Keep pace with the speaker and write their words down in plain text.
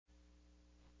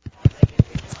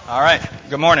All right.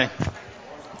 Good morning.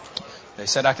 They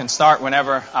said I can start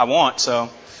whenever I want, so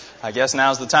I guess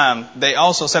now's the time. They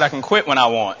also said I can quit when I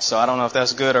want, so I don't know if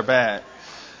that's good or bad.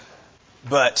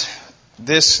 But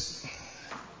this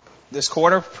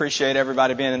quarter, appreciate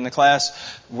everybody being in the class.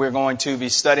 We're going to be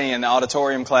studying in the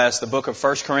auditorium class the book of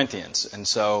 1 Corinthians. And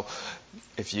so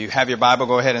if you have your Bible,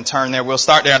 go ahead and turn there. We'll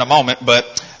start there in a moment,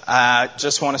 but I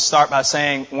just want to start by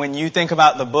saying when you think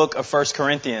about the book of 1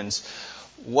 Corinthians,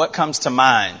 what comes to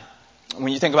mind?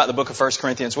 When you think about the book of 1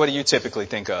 Corinthians, what do you typically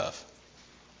think of?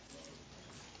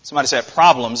 Somebody said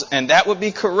problems, and that would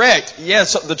be correct.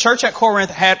 Yes, the church at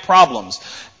Corinth had problems,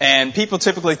 and people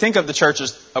typically think of the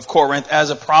churches of Corinth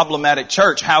as a problematic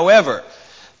church. However,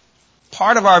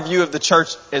 part of our view of the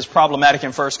church as problematic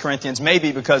in 1 Corinthians may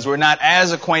be because we're not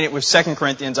as acquainted with 2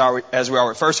 Corinthians as we are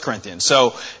with 1 Corinthians.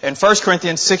 So in 1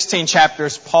 Corinthians 16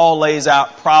 chapters, Paul lays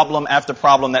out problem after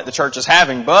problem that the church is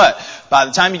having. But by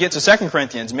the time you get to 2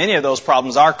 Corinthians, many of those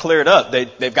problems are cleared up.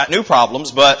 They've got new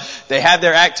problems, but they have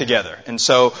their act together. And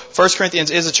so 1 Corinthians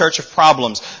is a church of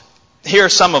problems. Here are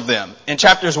some of them. In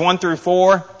chapters 1 through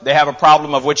 4, they have a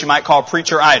problem of what you might call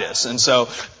preacheritis. And so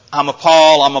I'm of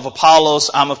Paul, I'm of Apollos,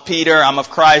 I'm of Peter, I'm of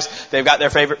Christ. They've got their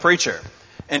favorite preacher.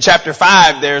 In chapter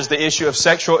 5, there's the issue of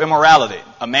sexual immorality.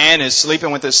 A man is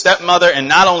sleeping with his stepmother, and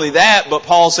not only that, but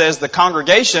Paul says the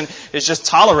congregation is just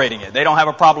tolerating it. They don't have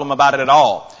a problem about it at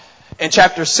all. In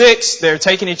chapter 6, they're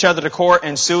taking each other to court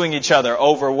and suing each other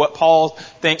over what Paul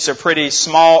thinks are pretty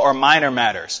small or minor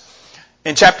matters.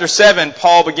 In chapter 7,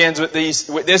 Paul begins with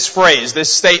this phrase.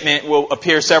 This statement will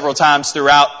appear several times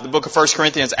throughout the book of 1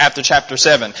 Corinthians after chapter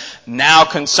 7. Now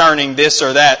concerning this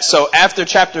or that. So after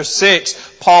chapter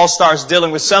 6, Paul starts dealing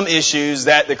with some issues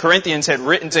that the Corinthians had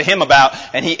written to him about,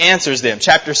 and he answers them.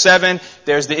 Chapter 7,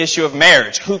 there's the issue of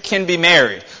marriage. Who can be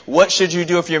married? What should you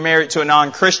do if you're married to a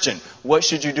non-Christian? What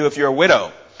should you do if you're a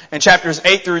widow? In chapters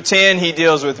 8 through 10, he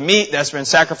deals with meat that's been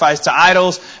sacrificed to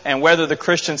idols and whether the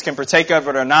Christians can partake of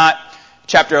it or not.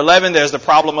 Chapter 11, there's the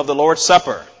problem of the Lord's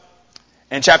Supper.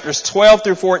 In chapters 12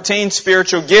 through 14,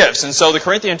 spiritual gifts. And so the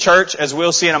Corinthian church, as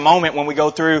we'll see in a moment when we go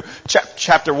through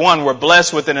chapter 1, we're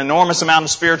blessed with an enormous amount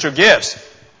of spiritual gifts.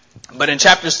 But in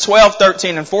chapters 12,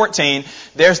 13, and 14,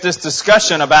 there's this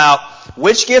discussion about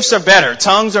which gifts are better,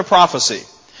 tongues or prophecy.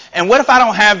 And what if I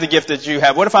don't have the gift that you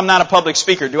have? What if I'm not a public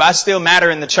speaker? Do I still matter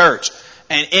in the church?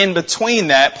 And in between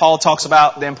that, Paul talks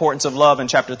about the importance of love in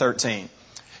chapter 13.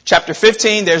 Chapter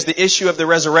 15, there's the issue of the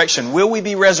resurrection. Will we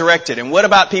be resurrected? And what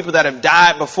about people that have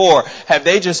died before? Have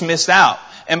they just missed out?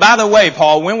 And by the way,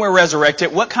 Paul, when we're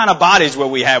resurrected, what kind of bodies will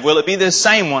we have? Will it be the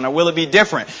same one or will it be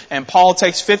different? And Paul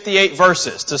takes 58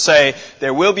 verses to say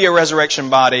there will be a resurrection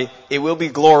body, it will be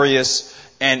glorious,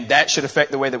 and that should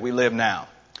affect the way that we live now.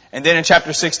 And then in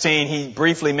chapter 16, he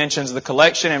briefly mentions the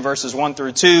collection in verses 1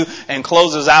 through 2 and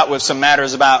closes out with some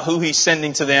matters about who he's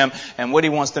sending to them and what he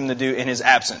wants them to do in his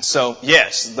absence. So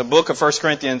yes, the book of 1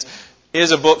 Corinthians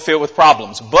is a book filled with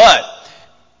problems, but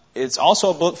it's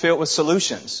also a book filled with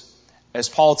solutions as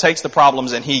Paul takes the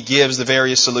problems and he gives the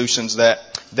various solutions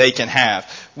that they can have.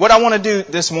 What I want to do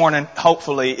this morning,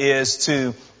 hopefully, is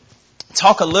to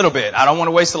talk a little bit. I don't want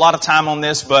to waste a lot of time on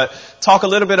this, but talk a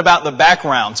little bit about the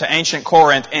background to ancient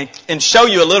Corinth and show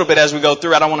you a little bit as we go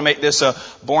through. I don't want to make this a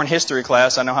boring history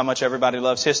class. I know how much everybody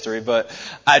loves history, but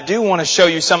I do want to show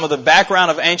you some of the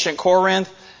background of ancient Corinth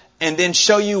and then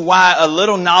show you why a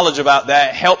little knowledge about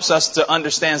that helps us to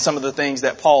understand some of the things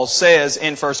that Paul says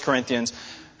in 1 Corinthians,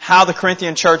 how the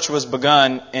Corinthian church was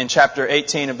begun in chapter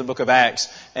 18 of the book of Acts,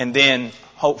 and then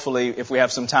hopefully, if we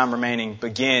have some time remaining,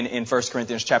 begin in 1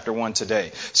 Corinthians chapter 1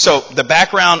 today. So the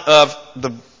background of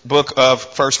the book of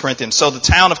 1 Corinthians. So the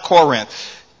town of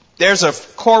Corinth. There's a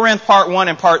Corinth part 1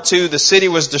 and part 2. The city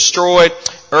was destroyed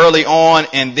early on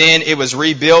and then it was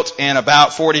rebuilt in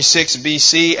about 46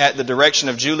 BC at the direction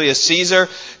of Julius Caesar.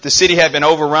 The city had been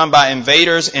overrun by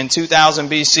invaders in 2000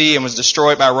 BC and was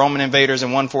destroyed by Roman invaders in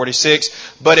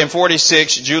 146. But in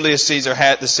 46, Julius Caesar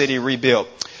had the city rebuilt.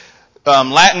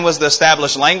 Latin was the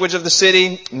established language of the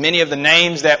city. Many of the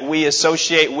names that we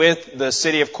associate with the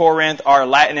city of Corinth are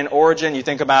Latin in origin. You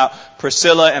think about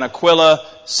Priscilla and Aquila,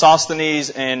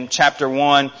 Sosthenes in chapter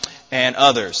 1, and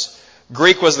others.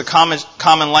 Greek was the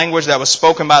common language that was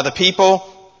spoken by the people.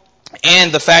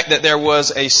 And the fact that there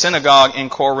was a synagogue in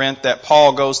Corinth that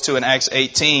Paul goes to in Acts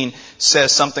 18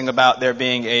 says something about there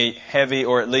being a heavy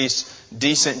or at least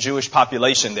decent Jewish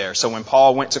population there. So when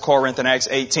Paul went to Corinth in Acts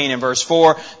 18 and verse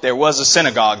 4, there was a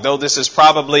synagogue. Though this is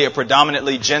probably a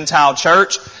predominantly Gentile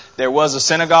church, there was a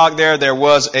synagogue there. There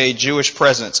was a Jewish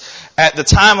presence. At the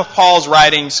time of Paul's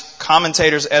writings,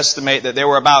 commentators estimate that there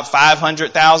were about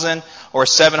 500,000 or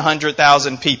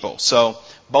 700,000 people. So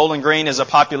Bowling Green is a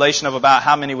population of about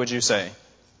how many would you say?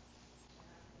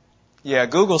 Yeah,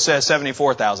 Google says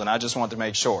 74,000. I just wanted to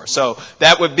make sure. So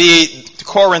that would be,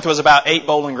 Corinth was about 8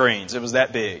 Bowling Greens. It was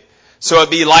that big. So it'd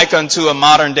be like unto a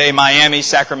modern day Miami,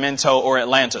 Sacramento, or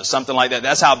Atlanta, something like that.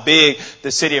 That's how big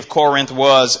the city of Corinth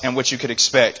was and what you could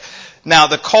expect. Now,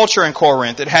 the culture in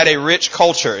Corinth, it had a rich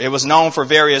culture. It was known for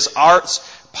various arts,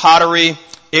 pottery.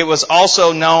 It was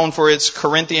also known for its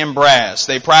Corinthian brass.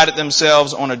 They prided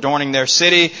themselves on adorning their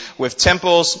city with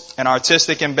temples and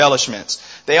artistic embellishments.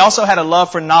 They also had a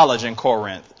love for knowledge in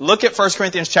Corinth. Look at 1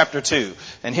 Corinthians chapter 2,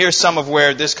 and here's some of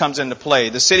where this comes into play.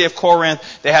 The city of Corinth,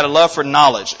 they had a love for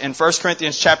knowledge. In 1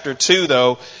 Corinthians chapter 2,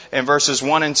 though, in verses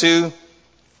 1 and 2,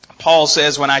 Paul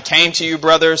says, when I came to you,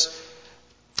 brothers,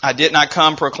 I did not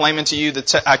come proclaiming to you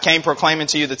I came proclaiming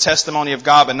to you the testimony of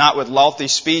God, but not with lofty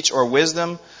speech or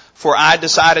wisdom. For I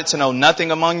decided to know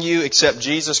nothing among you except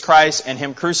Jesus Christ and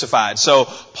Him crucified. So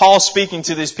Paul's speaking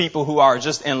to these people who are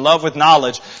just in love with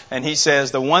knowledge. And he says,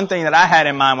 the one thing that I had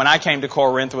in mind when I came to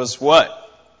Corinth was what?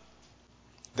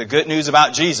 The good news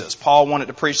about Jesus. Paul wanted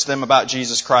to preach to them about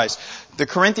Jesus Christ. The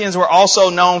Corinthians were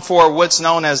also known for what's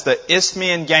known as the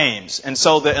Isthmian Games. And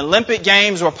so the Olympic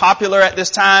Games were popular at this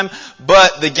time,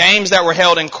 but the games that were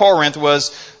held in Corinth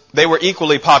they were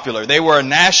equally popular. They were a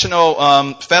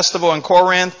national festival in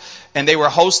Corinth, and they were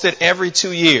hosted every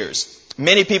 2 years.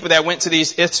 Many people that went to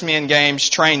these Isthmian Games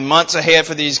trained months ahead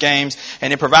for these games,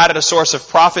 and it provided a source of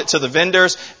profit to the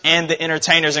vendors and the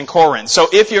entertainers in Corinth. So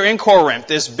if you're in Corinth,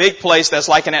 this big place that's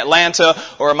like in Atlanta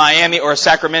or Miami or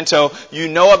Sacramento, you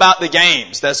know about the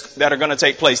games that are going to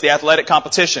take place, the athletic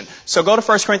competition. So go to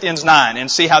 1 Corinthians 9 and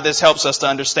see how this helps us to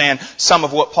understand some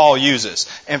of what Paul uses.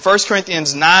 In 1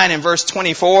 Corinthians 9 and verse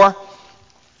 24,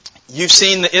 you've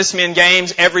seen the Isthmian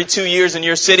Games every 2 years in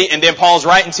your city, and then Paul's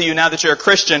writing to you now that you're a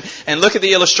Christian, and look at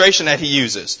the illustration that he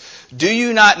uses. Do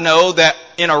you not know that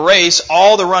in a race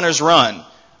all the runners run,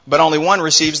 but only one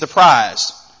receives the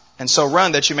prize? And so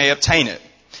run that you may obtain it.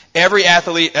 Every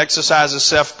athlete exercises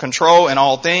self-control in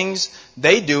all things.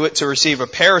 They do it to receive a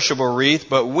perishable wreath,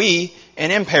 but we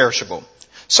an imperishable.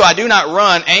 So I do not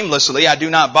run aimlessly. I do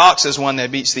not box as one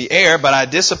that beats the air, but I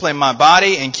discipline my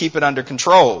body and keep it under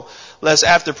control, lest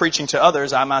after preaching to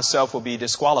others, I myself will be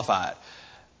disqualified.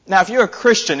 Now, if you're a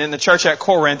Christian in the church at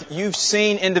Corinth, you've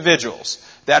seen individuals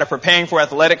that are preparing for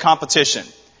athletic competition,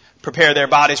 prepare their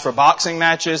bodies for boxing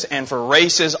matches and for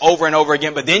races over and over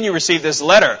again. But then you receive this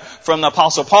letter from the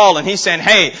Apostle Paul, and he's saying,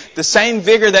 hey, the same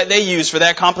vigor that they use for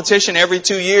that competition every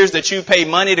 2 years that you pay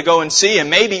money to go and see and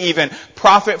maybe even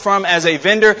profit from as a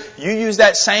vendor, you use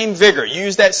that same vigor, you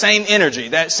use that same energy,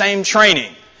 that same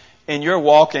training in your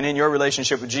walk and in your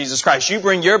relationship with Jesus Christ. You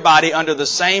bring your body under the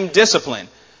same discipline.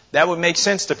 That would make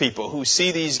sense to people who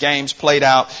see these games played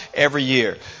out every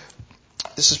year.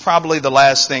 This is probably the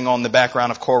last thing on the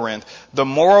background of Corinth. The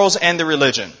morals and the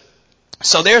religion.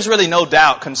 So there's really no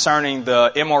doubt concerning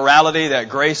the immorality that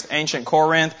graced ancient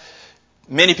Corinth.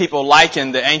 Many people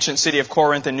liken the ancient city of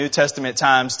Corinth in New Testament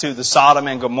times to the Sodom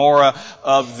and Gomorrah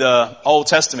of the Old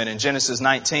Testament in Genesis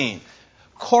 19.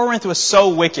 Corinth was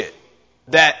so wicked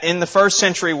that in the first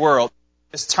century world,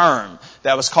 this term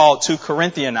that was called to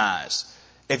Corinthianize.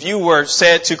 If you were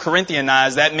said to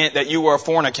Corinthianize, that meant that you were a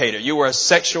fornicator. You were a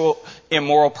sexual,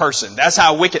 immoral person. That's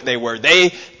how wicked they were.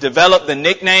 They developed the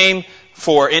nickname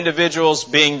for individuals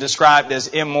being described as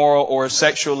immoral or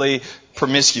sexually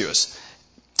promiscuous.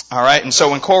 All right. And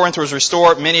so when Corinth was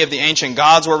restored, many of the ancient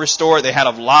gods were restored. They had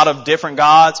a lot of different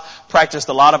gods, practiced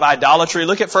a lot of idolatry.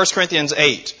 Look at 1 Corinthians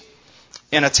 8.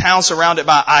 In a town surrounded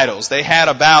by idols, they had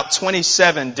about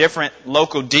 27 different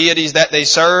local deities that they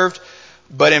served.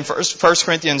 But in 1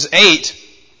 Corinthians 8,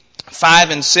 5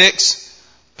 and 6,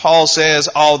 Paul says,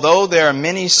 although there are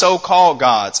many so-called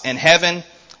gods in heaven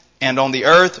and on the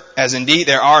earth, as indeed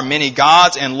there are many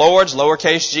gods and lords,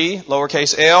 lowercase g,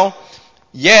 lowercase l,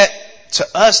 yet to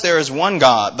us there is one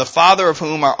God, the Father of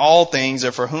whom are all things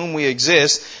and for whom we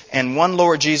exist, and one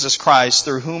Lord Jesus Christ,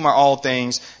 through whom are all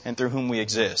things and through whom we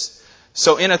exist.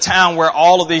 So in a town where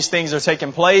all of these things are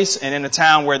taking place, and in a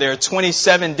town where there are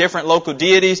 27 different local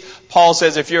deities, Paul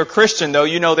says if you're a Christian, though,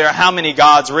 you know there are how many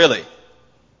gods really?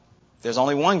 There's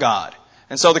only one God.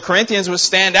 And so the Corinthians would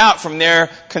stand out from their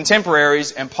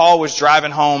contemporaries, and Paul was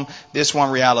driving home this one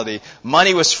reality.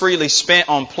 Money was freely spent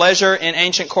on pleasure in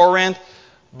ancient Corinth,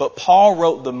 but Paul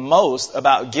wrote the most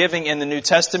about giving in the New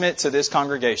Testament to this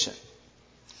congregation.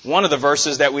 One of the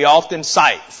verses that we often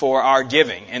cite for our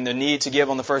giving and the need to give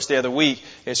on the first day of the week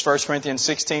is 1 Corinthians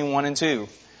 16, 1 and 2.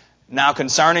 Now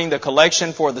concerning the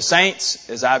collection for the saints,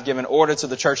 as I've given order to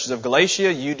the churches of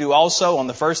Galatia, you do also on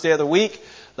the first day of the week.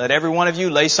 Let every one of you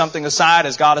lay something aside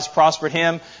as God has prospered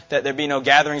him, that there be no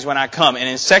gatherings when I come. And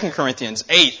in 2 Corinthians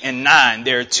 8 and 9,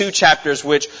 there are 2 chapters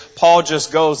which Paul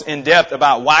just goes in depth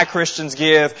about why Christians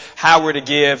give, how we're to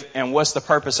give, and what's the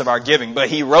purpose of our giving. But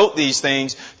he wrote these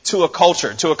things to a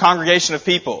culture, to a congregation of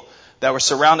people that were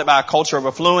surrounded by a culture of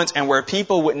affluence and where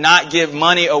people would not give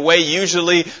money away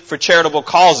usually for charitable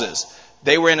causes.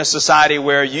 They were in a society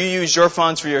where you use your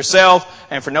funds for yourself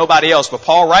and for nobody else. But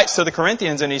Paul writes to the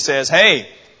Corinthians and he says, hey,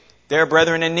 there are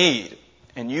brethren in need.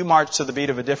 And you march to the beat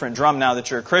of a different drum now that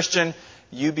you're a Christian.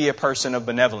 You be a person of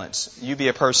benevolence. You be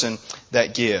a person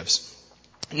that gives.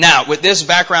 Now, with this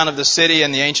background of the city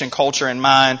and the ancient culture in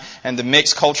mind and the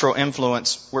mixed cultural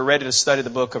influence, we're ready to study the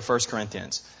book of 1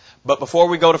 Corinthians. But before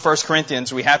we go to 1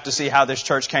 Corinthians, we have to see how this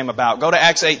church came about. Go to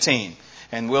Acts 18,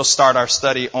 and we'll start our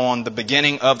study on the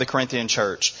beginning of the Corinthian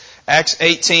church. Acts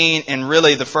 18 and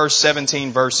really the first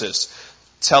 17 verses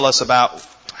tell us about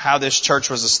how this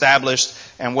church was established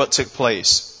and what took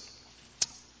place.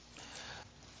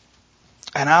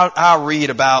 And I'll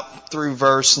read about through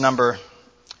verse number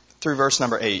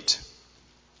 8.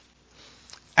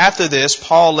 After this,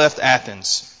 Paul left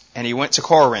Athens, and he went to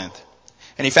Corinth.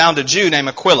 And he found a Jew named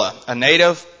Aquila, a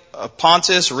native of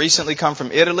Pontus, recently come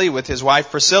from Italy with his wife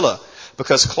Priscilla,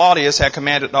 because Claudius had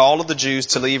commanded all of the Jews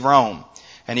to leave Rome.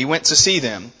 And he went to see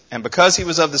them. And because he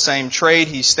was of the same trade,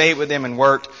 he stayed with them and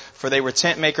worked, for they were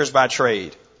tent makers by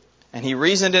trade. And he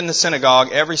reasoned in the synagogue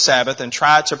every Sabbath and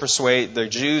tried to persuade the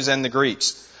Jews and the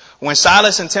Greeks. When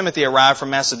Silas and Timothy arrived from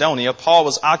Macedonia, Paul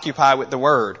was occupied with the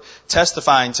word,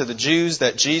 testifying to the Jews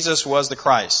that Jesus was the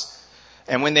Christ.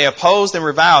 And when they opposed and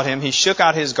reviled him, he shook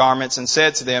out his garments and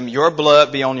said to them, your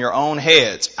blood be on your own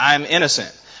heads. I am innocent.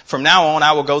 From now on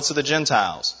I will go to the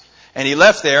Gentiles. And he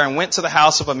left there and went to the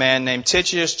house of a man named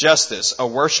Titius Justus, a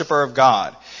worshiper of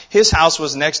God. His house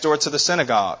was next door to the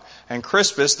synagogue. And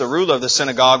Crispus, the ruler of the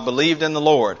synagogue, believed in the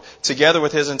Lord, together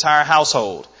with his entire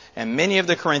household. And many of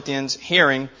the Corinthians,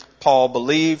 hearing Paul,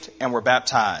 believed and were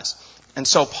baptized. And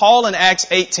so Paul in Acts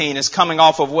 18 is coming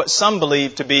off of what some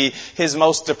believe to be his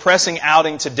most depressing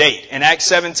outing to date. In Acts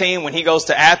 17, when he goes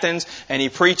to Athens and he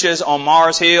preaches on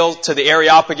Mars Hill to the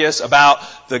Areopagus about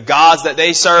the gods that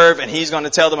they serve, and he's going to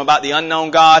tell them about the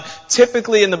unknown God.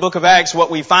 Typically in the book of Acts, what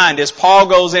we find is Paul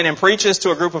goes in and preaches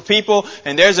to a group of people,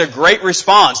 and there's a great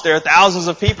response. There are thousands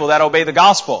of people that obey the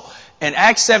gospel. In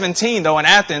Acts 17, though, in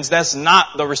Athens, that's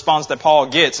not the response that Paul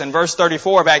gets. In verse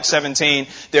 34 of Acts 17,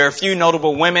 there are a few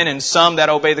notable women and some that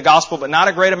obey the gospel, but not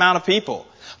a great amount of people.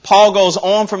 Paul goes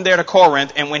on from there to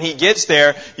Corinth, and when he gets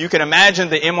there, you can imagine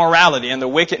the immorality and the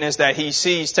wickedness that he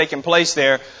sees taking place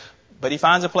there, but he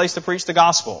finds a place to preach the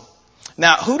gospel.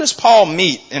 Now, who does Paul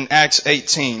meet in Acts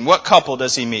 18? What couple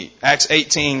does he meet? Acts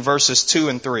 18, verses 2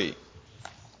 and 3.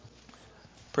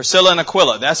 Priscilla and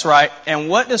Aquila, that's right. And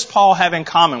what does Paul have in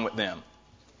common with them?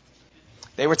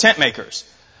 They were tent makers.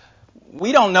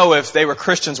 We don't know if they were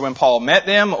Christians when Paul met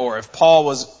them or if Paul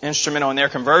was instrumental in their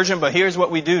conversion, but here's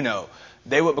what we do know.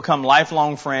 They would become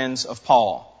lifelong friends of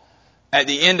Paul. At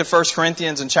the end of 1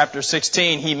 Corinthians in chapter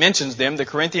 16, he mentions them. The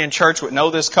Corinthian church would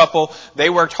know this couple. They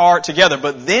worked hard together.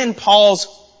 But then Paul's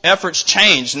efforts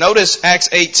changed. Notice Acts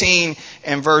 18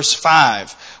 and verse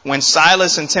 5. When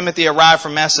Silas and Timothy arrived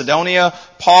from Macedonia,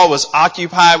 Paul was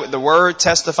occupied with the word,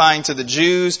 testifying to the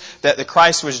Jews that the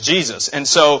Christ was Jesus. And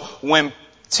so when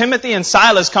Timothy and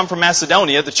Silas come from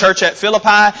Macedonia, the church at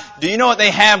Philippi, do you know what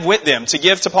they have with them to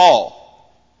give to Paul?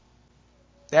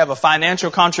 They have a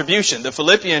financial contribution. The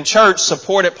Philippian church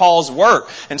supported Paul's work.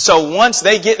 And so once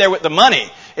they get there with the money,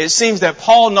 it seems that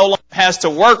Paul no longer has to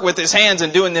work with his hands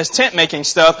and doing this tent making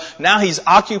stuff. Now he's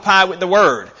occupied with the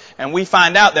word. And we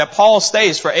find out that Paul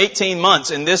stays for 18 months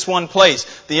in this one place.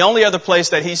 The only other place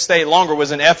that he stayed longer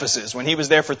was in Ephesus when he was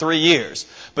there for 3 years.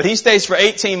 But he stays for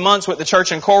 18 months with the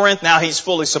church in Corinth. Now he's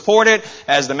fully supported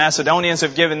as the Macedonians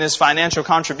have given this financial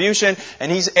contribution,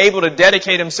 and he's able to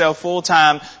dedicate himself full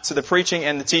time to the preaching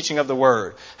and the teaching of the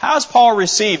word. How is Paul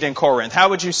received in Corinth? How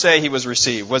would you say he was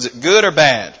received? Was it good or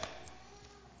bad?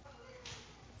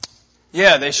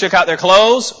 Yeah, they shook out their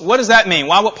clothes. What does that mean?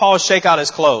 Why would Paul shake out his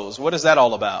clothes? What is that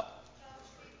all about?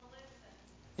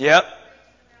 Yep.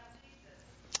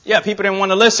 Yeah, people didn't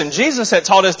want to listen. Jesus had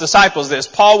taught his disciples this.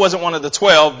 Paul wasn't one of the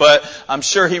 12, but I'm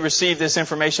sure he received this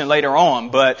information later on.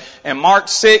 But in Mark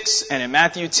 6 and in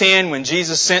Matthew 10, when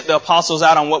Jesus sent the apostles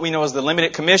out on what we know as the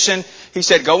limited commission, he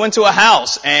said, go into a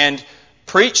house and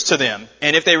preach to them.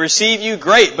 And if they receive you,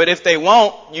 great. But if they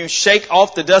won't, you shake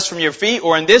off the dust from your feet.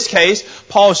 Or in this case,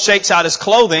 Paul shakes out his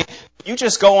clothing. You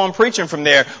just go on preaching from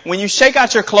there. When you shake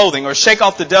out your clothing or shake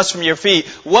off the dust from your feet,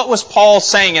 what was Paul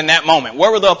saying in that moment?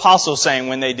 What were the apostles saying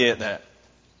when they did that?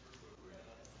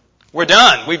 We're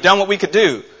done. We've done what we could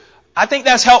do. I think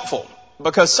that's helpful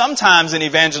because sometimes in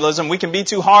evangelism we can be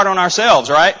too hard on ourselves,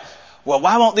 right? Well,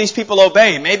 why won't these people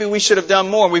obey? Maybe we should have done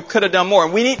more. We could have done more.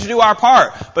 And we need to do our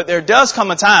part. But there does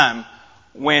come a time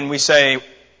when we say,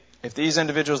 if these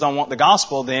individuals don't want the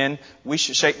gospel, then we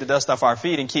should shake the dust off our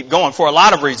feet and keep going for a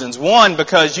lot of reasons. One,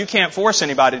 because you can't force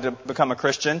anybody to become a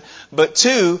Christian. But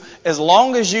two, as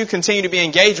long as you continue to be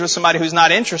engaged with somebody who's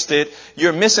not interested,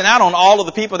 you're missing out on all of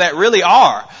the people that really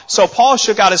are. So Paul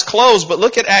shook out his clothes, but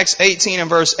look at Acts 18 and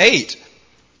verse 8.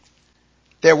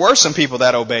 There were some people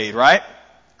that obeyed, right?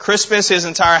 Crispus, his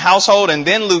entire household, and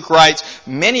then Luke writes,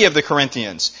 many of the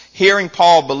Corinthians, hearing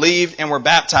Paul, believed and were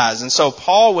baptized. And so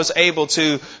Paul was able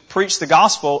to preach the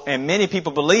gospel, and many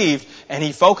people believed, and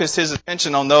he focused his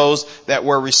attention on those that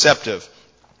were receptive.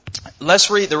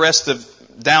 Let's read the rest of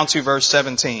down to verse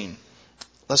 17.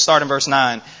 Let's start in verse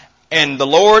 9. And the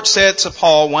Lord said to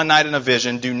Paul one night in a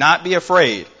vision, do not be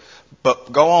afraid,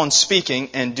 but go on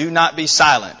speaking, and do not be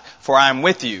silent, for I am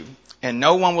with you. And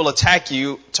no one will attack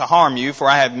you to harm you, for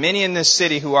I have many in this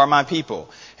city who are my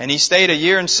people. And he stayed 1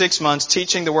 year and 6 months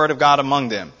teaching the word of God among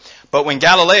them. But when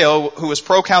Galileo, who was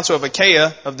proconsul of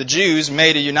Achaia of the Jews,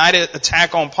 made a united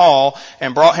attack on Paul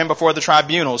and brought him before the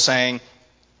tribunal, saying,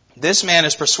 this man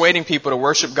is persuading people to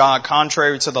worship God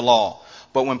contrary to the law.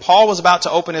 But when Paul was about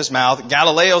to open his mouth,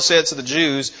 Galileo said to the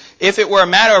Jews, if it were a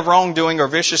matter of wrongdoing or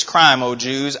vicious crime, O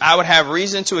Jews, I would have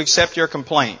reason to accept your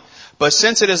complaint. But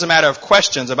since it is a matter of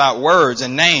questions about words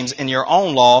and names in your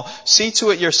own law, see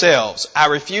to it yourselves. I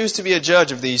refuse to be a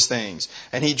judge of these things.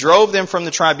 And he drove them from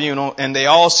the tribunal, and they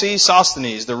all seized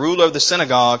Sosthenes, the ruler of the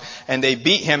synagogue, and they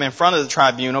beat him in front of the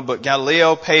tribunal, but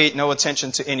Galileo paid no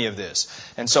attention to any of this.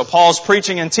 And so Paul's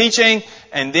preaching and teaching,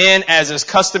 and then, as is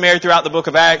customary throughout the book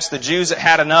of Acts, the Jews that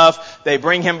had enough, they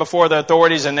bring him before the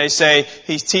authorities, and they say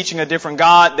he's teaching a different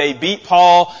God. They beat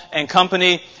Paul and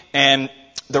company, and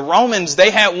the Romans,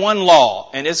 they had one law,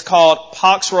 and it's called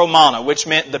Pax Romana, which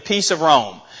meant the peace of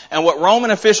Rome. And what Roman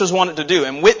officials wanted to do,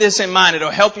 and with this in mind,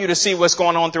 it'll help you to see what's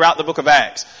going on throughout the book of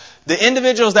Acts. The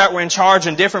individuals that were in charge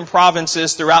in different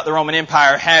provinces throughout the Roman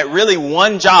Empire had really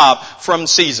one job from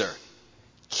Caesar.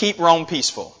 Keep Rome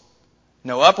peaceful.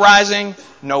 No uprising,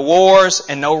 no wars,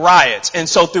 and no riots. And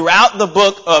so throughout the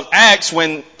book of Acts,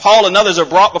 when Paul and others are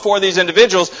brought before these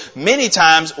individuals, many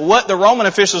times what the Roman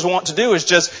officials want to do is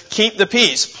just keep the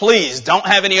peace. Please, don't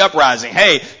have any uprising.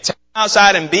 Hey, take them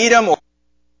outside and beat them, or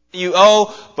you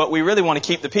owe, but we really want to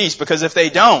keep the peace, because if they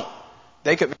don't,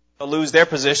 they could lose their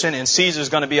position, and Caesar's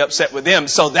going to be upset with them.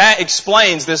 So that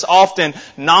explains this often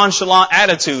nonchalant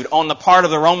attitude on the part of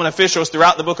the Roman officials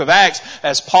throughout the book of Acts,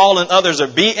 as Paul and others are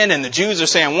beaten, and the Jews are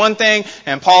saying one thing,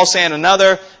 and Paul saying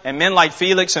another, and men like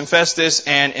Felix and Festus,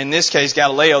 and in this case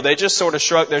Galileo, they just sort of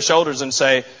shrug their shoulders and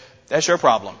say, that's your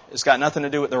problem. It's got nothing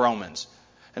to do with the Romans.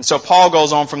 And so Paul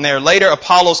goes on from there. Later,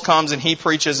 Apollos comes and he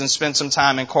preaches and spends some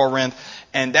time in Corinth,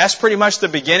 and that's pretty much the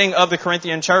beginning of the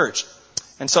Corinthian church.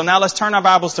 And so now let's turn our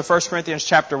Bibles to 1 Corinthians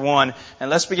chapter 1, and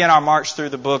let's begin our march through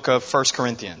the book of 1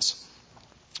 Corinthians.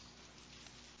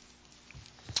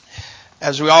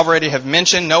 As we already have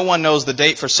mentioned, no one knows the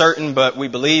date for certain, but we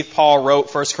believe Paul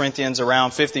wrote 1 Corinthians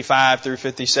around 55 through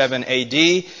 57 AD.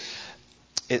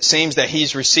 It seems that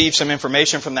he's received some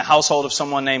information from the household of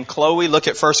someone named Chloe. Look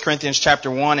at 1 Corinthians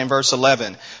chapter 1 and verse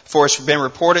 11. For it's been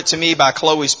reported to me by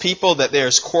Chloe's people that there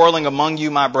is quarreling among you,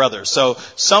 my brothers. So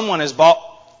someone has brought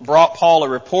Paul a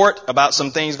report about some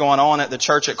things going on at the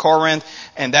church at Corinth,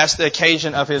 and that's the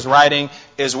occasion of his writing,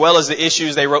 as well as the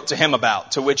issues they wrote to him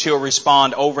about, to which he'll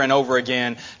respond over and over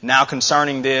again. Now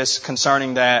concerning this,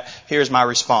 concerning that, here's my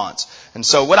response. And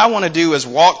so what I want to do is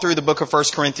walk through the book of 1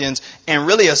 Corinthians and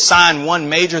really assign one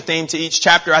major theme to each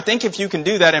chapter. I think if you can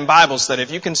do that in Bible study,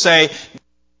 if you can say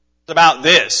about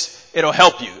this, it'll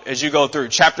help you as you go through.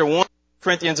 Chapter 1,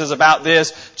 Corinthians is about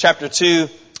this. Chapter 2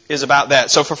 is about that.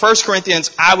 So for 1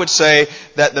 Corinthians, I would say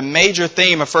that the major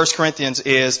theme of 1 Corinthians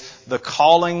is the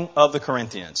calling of the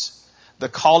Corinthians. The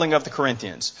calling of the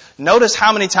Corinthians. Notice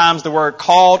how many times the word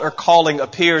called or calling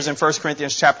appears in 1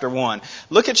 Corinthians chapter 1.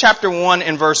 Look at chapter 1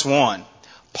 and verse 1.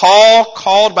 Paul,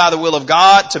 called by the will of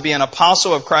God to be an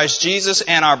apostle of Christ Jesus,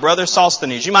 and our brother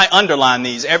Sosthenes. You might underline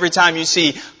these every time you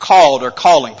see called or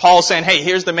calling. Paul's saying, hey,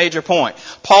 here's the major point.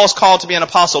 Paul's called to be an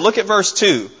apostle. Look at verse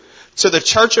 2. To the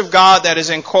church of God that is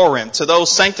in Corinth, to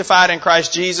those sanctified in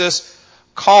Christ Jesus,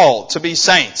 called to be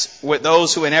saints, with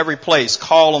those who in every place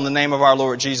call on the name of our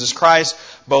Lord Jesus Christ,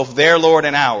 both their Lord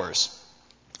and ours.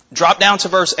 Drop down to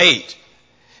verse 8.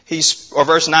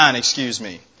 Verse 9, excuse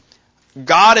me.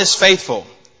 God is faithful,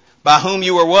 by whom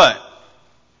you were what?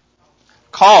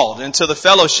 Called into the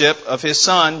fellowship of His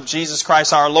Son, Jesus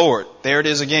Christ our Lord. There it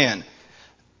is again.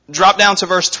 Drop down to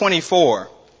verse 24.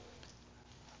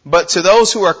 But to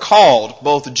those who are called,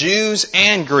 both Jews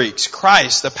and Greeks,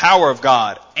 Christ, the power of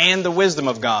God and the wisdom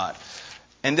of God.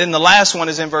 And then the last one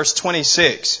is in verse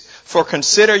 26. For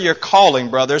consider your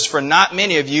calling, brothers, for not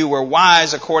many of you were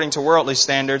wise according to worldly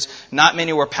standards. Not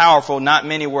many were powerful. Not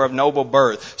many were of noble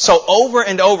birth. So over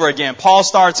and over again, Paul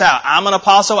starts out, I'm an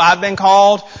apostle. I've been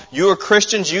called. You are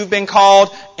Christians. You've been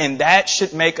called. And that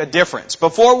should make a difference.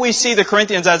 Before we see the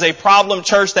Corinthians as a problem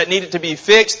church that needed to be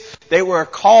fixed, they were a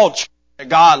called church that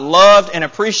God loved and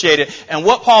appreciated. And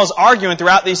what Paul's arguing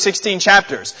throughout these 16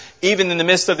 chapters, even in the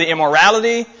midst of the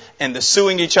immorality and the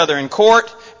suing each other in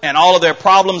court and all of their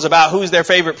problems about who's their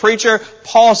favorite preacher,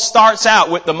 Paul starts out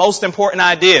with the most important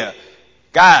idea.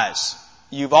 Guys,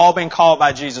 you've all been called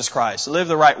by Jesus Christ. Live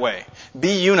the right way.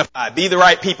 Be unified. Be the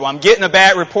right people. I'm getting a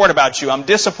bad report about you. I'm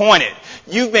disappointed.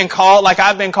 You've been called like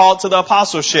I've been called to the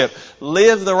apostleship.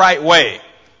 Live the right way.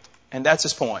 And that's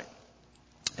his point.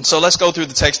 And so let's go through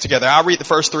the text together. I'll read the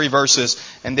first 3 verses,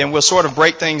 and then we'll sort of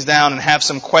break things down and have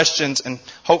some questions and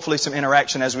hopefully some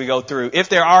interaction as we go through. If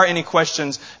there are any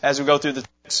questions as we go through the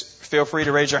text, feel free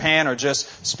to raise your hand or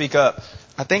just speak up.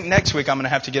 I think next week I'm going to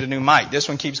have to get a new mic. This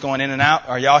one keeps going in and out.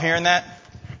 Are y'all hearing that?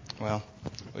 Well,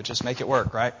 we'll just make it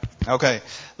work, right? Okay.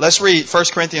 Let's read 1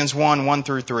 Corinthians 1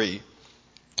 through 3.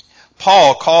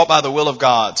 Paul, called by the will of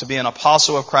God to be an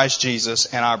apostle of Christ Jesus,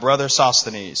 and our brother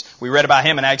Sosthenes. We read about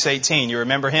him in Acts 18. You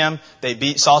remember him? They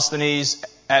beat Sosthenes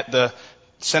at the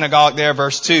synagogue there.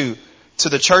 Verse 2. To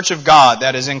the church of God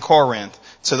that is in Corinth,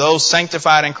 to those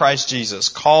sanctified in Christ Jesus,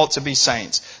 called to be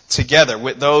saints, together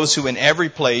with those who in every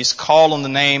place call on the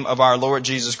name of our Lord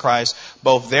Jesus Christ,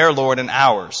 both their Lord and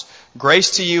ours.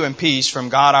 Grace to you and peace from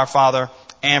God our Father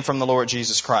and from the Lord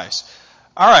Jesus Christ.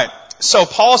 All right. So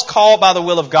Paul's called by the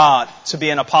will of God to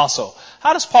be an apostle.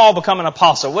 How does Paul become an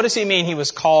apostle? What does he mean he was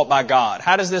called by God?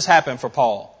 How does this happen for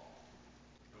Paul?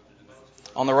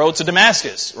 On the road to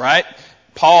Damascus, right?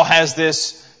 Paul has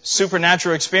this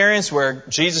supernatural experience where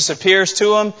Jesus appears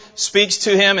to him, speaks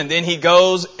to him, and then he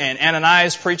goes and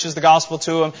Ananias preaches the gospel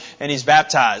to him, and he's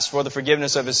baptized for the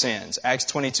forgiveness of his sins. Acts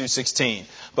 22:16.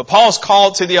 But Paul's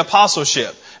called to the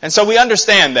apostleship. And so we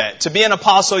understand that. To be an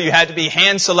apostle, you had to be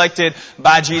hand-selected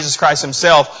by Jesus Christ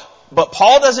himself. But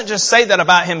Paul doesn't just say that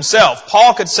about himself.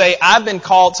 Paul could say, I've been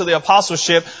called to the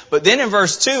apostleship. But then in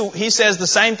verse 2, he says the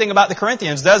same thing about the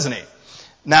Corinthians, doesn't he?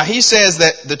 Now he says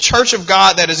that the church of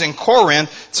God that is in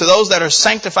Corinth, to those that are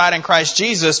sanctified in Christ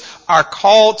Jesus, are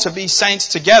called to be saints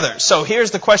together. So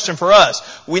here's the question for us.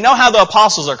 We know how the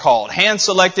apostles are called,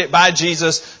 hand-selected by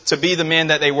Jesus to be the men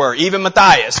that they were. Even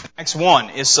Matthias, Acts 1,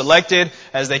 is selected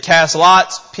as they cast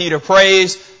lots. Peter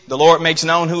prays. The Lord makes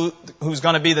known who's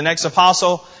going to be the next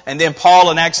apostle. And then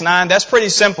Paul in Acts 9. That's pretty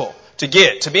simple to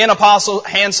get. To be an apostle,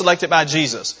 hand-selected by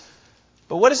Jesus.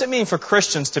 But what does it mean for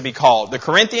Christians to be called? The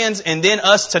Corinthians and then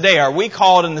us today, are we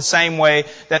called in the same way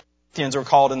that the Corinthians were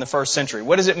called in the first century?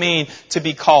 What does it mean to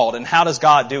be called, and how does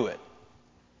God do it?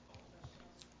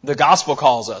 The gospel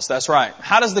calls us, that's right.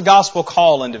 How does the gospel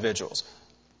call individuals?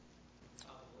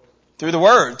 Through the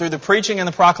word, through the preaching and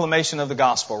the proclamation of the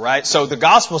gospel, right? So the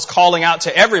gospel's calling out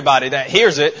to everybody that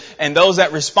hears it, and those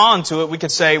that respond to it, we could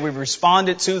say we've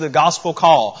responded to the gospel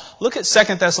call. Look at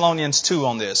 2 Thessalonians 2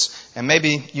 on this, and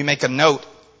maybe you make a note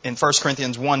in 1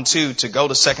 Corinthians 1:2 to go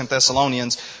to 2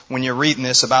 Thessalonians when you're reading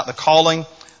this about the calling.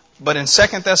 But in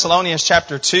 2 Thessalonians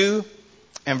chapter 2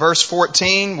 and verse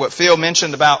 14, what Phil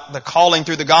mentioned about the calling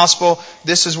through the gospel,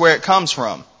 this is where it comes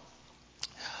from.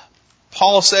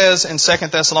 Paul says in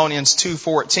 2 Thessalonians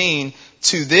 2:14,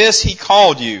 to this he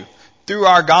called you through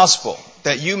our gospel,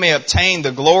 that you may obtain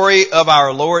the glory of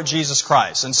our Lord Jesus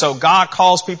Christ. And so God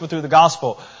calls people through the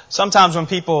gospel. Sometimes when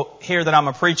people hear that I'm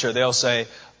a preacher, they'll say,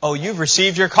 oh, you've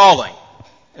received your calling.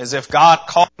 As if God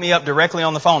called me up directly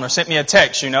on the phone or sent me a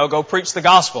text, go preach the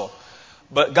gospel.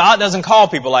 But God doesn't call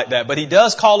people like that. But He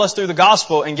does call us through the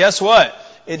gospel. And guess what?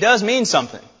 It does mean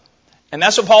something. And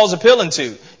that's what Paul's appealing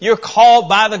to. You're called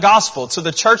by the gospel to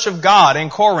the church of God in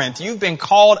Corinth. You've been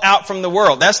called out from the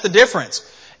world. That's the difference.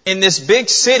 In this big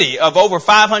city of over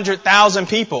 500,000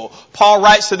 people, Paul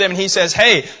writes to them and he says,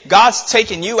 hey, God's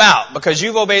taken you out because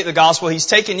you've obeyed the gospel. He's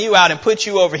taken you out and put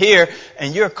you over here,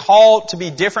 and you're called to be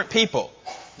different people.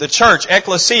 The church,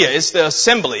 ecclesia, it's the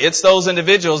assembly. It's those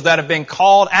individuals that have been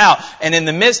called out. And in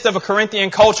the midst of a Corinthian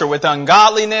culture with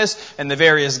ungodliness and the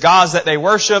various gods that they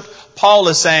worship, Paul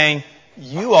is saying,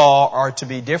 you all are to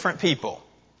be different people.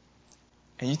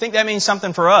 And you think that means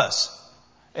something for us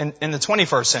in the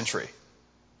 21st century?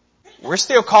 We're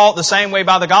still called the same way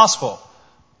by the gospel.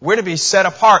 We're to be set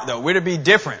apart, though. We're to be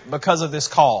different because of this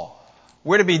call.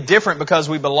 We're to be different because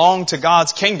we belong to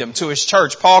God's kingdom, to His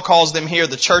church. Paul calls them here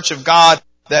the church of God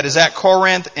that is at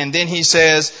Corinth. And then he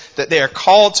says that they are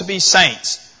called to be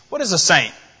saints. What is a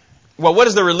saint? Well, what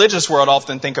does the religious world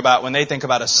often think about when they think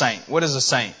about a saint? What is a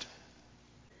saint?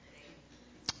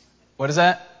 What is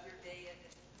that?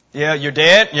 Yeah, you're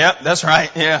dead. Yep, that's right.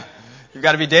 Yeah. You've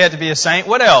got to be dead to be a saint.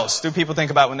 What else do people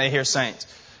think about when they hear saints?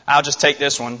 I'll just take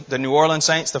this one. The New Orleans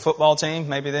Saints, the football team,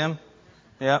 maybe them.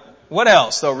 Yep. What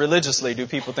else, though, religiously do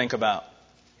people think about?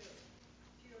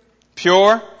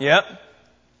 Pure. Yep.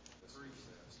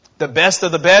 The best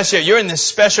of the best. Yeah, you're in this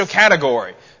special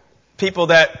category. People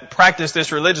that practice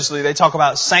this religiously, they talk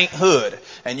about sainthood.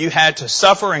 And you had to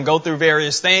suffer and go through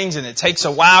various things, and it takes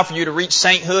a while for you to reach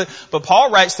sainthood. But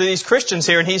Paul writes to these Christians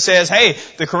here, and he says, hey,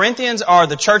 the Corinthians are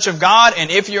the church of God,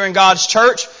 and if you're in God's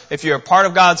church, if you're a part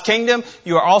of God's kingdom,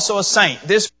 you are also a saint.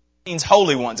 This means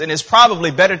holy ones, and it's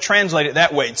probably better translated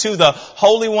that way, to the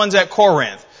holy ones at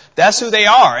Corinth. That's who they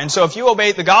are. And so if you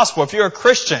obey the gospel, if you're a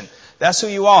Christian, that's who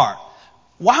you are.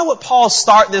 Why would Paul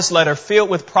start this letter filled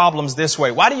with problems this way?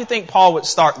 Why do you think Paul would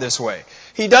start this way?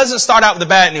 He doesn't start out with the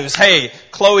bad news. Hey,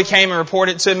 Chloe came and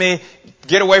reported to me.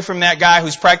 Get away from that guy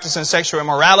who's practicing sexual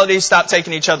immorality. Stop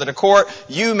taking each other to court.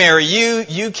 You marry you.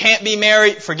 You can't be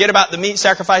married. Forget about the meat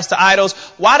sacrificed to idols.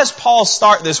 Why does Paul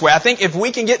start this way? I think if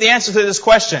we can get the answer to this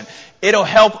question, it'll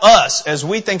help us as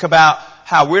we think about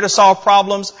how we're to solve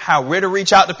problems, how we're to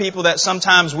reach out to people that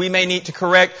sometimes we may need to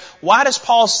correct. Why does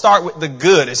Paul start with the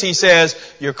good? As he says,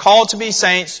 you're called to be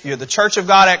saints, you're the church of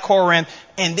God at Corinth,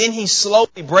 and then he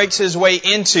slowly breaks his way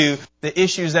into the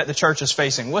issues that the church is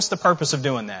facing. What's the purpose of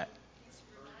doing that?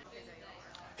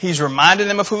 He's reminding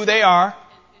them of who they are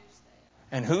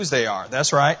and whose they are.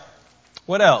 That's right.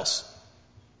 What else?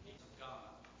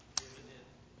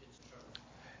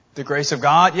 The grace of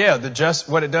God, yeah,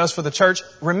 what it does for the church.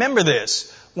 Remember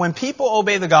this, when people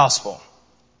obey the gospel,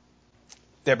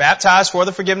 they're baptized for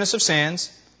the forgiveness of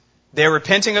sins, they're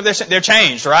repenting of their sin, they're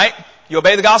changed, right? You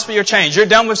obey the gospel, you're changed, you're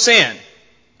done with sin.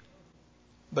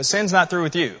 But sin's not through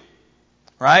with you,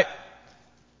 right?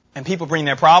 And people bring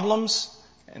their problems,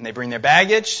 and they bring their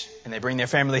baggage, and they bring their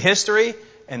family history,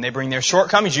 and they bring their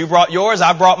shortcomings. You brought yours,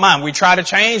 I brought mine. We try to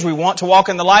change, we want to walk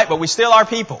in the light, but we still are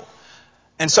people.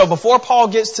 And so before Paul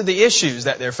gets to the issues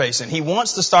that they're facing, he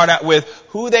wants to start out with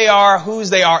who they are, whose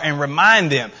they are, and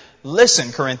remind them,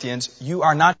 listen, Corinthians, you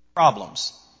are not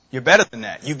problems. You're better than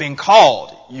that. You've been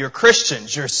called. You're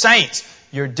Christians. You're saints.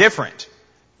 You're different.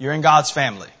 You're in God's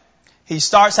family. He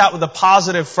starts out with a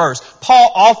positive first.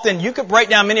 Paul often, you could break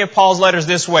down many of Paul's letters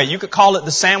this way. You could call it the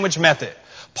sandwich method.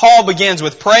 Paul begins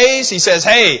with praise. He says,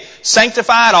 hey,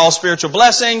 sanctified, all spiritual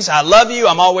blessings. I love you.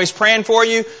 I'm always praying for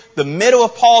you. The middle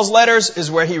of Paul's letters is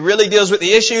where he really deals with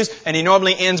the issues, and he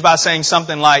normally ends by saying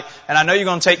something like, and I know you're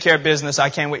going to take care of business. I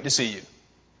can't wait to see you.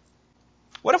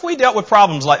 What if we dealt with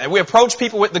problems like that? We approach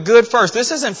people with the good first.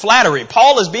 This isn't flattery.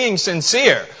 Paul is being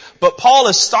sincere, but Paul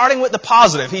is starting with the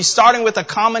positive. He's starting with a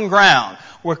common ground.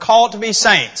 We're called to be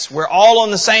saints. We're all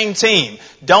on the same team.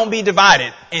 Don't be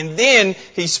divided. And then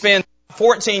he spends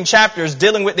 14 chapters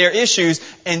dealing with their issues,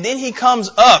 and then he comes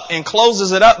up and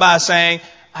closes it up by saying,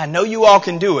 I know you all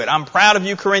can do it. I'm proud of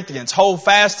you, Corinthians. Hold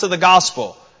fast to the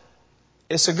gospel.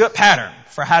 It's a good pattern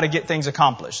for how to get things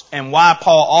accomplished and why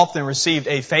Paul often received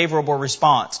a favorable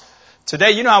response.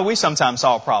 Today, you know how we sometimes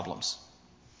solve problems.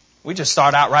 We just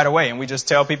start out right away and we just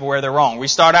tell people where they're wrong. We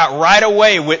start out right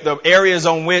away with the areas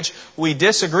on which we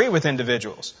disagree with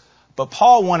individuals. But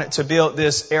Paul wanted to build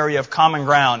this area of common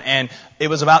ground, and it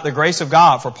was about the grace of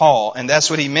God for Paul. And that's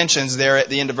what he mentions there at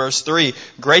the end of verse 3.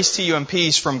 Grace to you and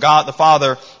peace from God the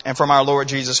Father and from our Lord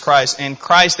Jesus Christ. In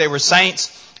Christ they were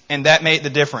saints, and that made the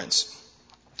difference.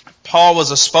 Paul was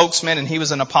a spokesman and he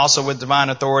was an apostle with divine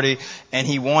authority, and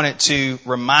he wanted to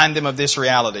remind them of this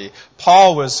reality.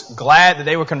 Paul was glad that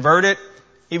they were converted.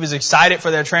 He was excited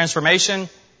for their transformation,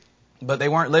 but they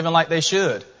weren't living like they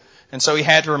should. And so he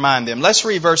had to remind them. Let's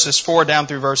read verses 4 down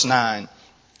through verse 9.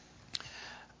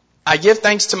 I give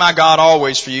thanks to my God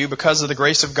always for you because of the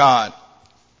grace of God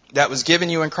that was given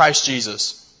you in Christ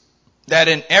Jesus, that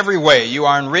in every way you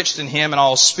are enriched in him in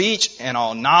all speech and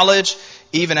all knowledge,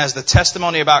 even as the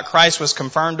testimony about Christ was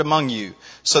confirmed among you,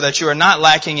 so that you are not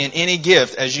lacking in any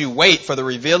gift as you wait for the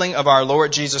revealing of our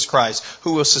Lord Jesus Christ,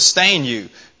 who will sustain you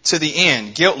to the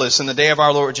end, guiltless in the day of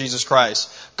our Lord Jesus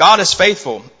Christ. God is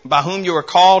faithful, by whom you are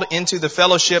called into the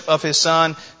fellowship of his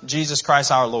Son, Jesus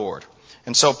Christ our Lord.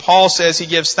 And so Paul says he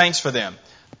gives thanks for them.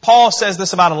 Paul says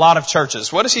this about a lot of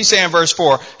churches. What does he say in verse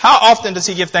 4? How often does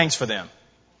he give thanks for them?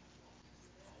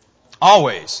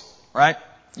 Always, right?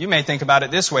 You may think about it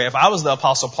this way. If I was the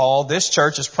Apostle Paul, this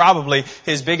church is probably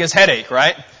his biggest headache,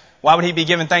 right? Why would he be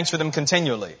giving thanks for them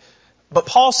continually? But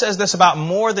Paul says this about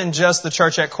more than just the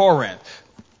church at Corinth.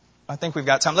 I think we've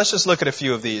got time. Let's just look at a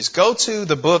few of these. Go to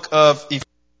the book of Ephesians.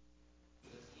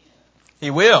 He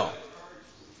will.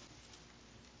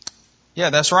 Yeah,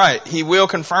 that's right. He will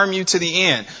confirm you to the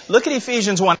end. Look at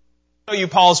Ephesians 1. I'll show you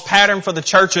Paul's pattern for the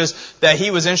churches that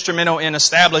he was instrumental in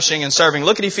establishing and serving.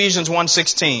 Look at Ephesians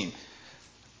 1:16.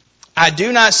 I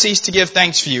do not cease to give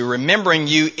thanks for you, remembering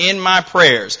you in my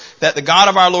prayers, that the God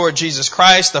of our Lord Jesus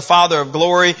Christ, the Father of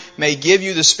glory, may give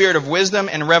you the spirit of wisdom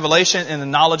and revelation in the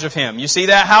knowledge of Him. You see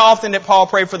that? How often did Paul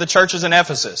pray for the churches in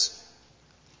Ephesus?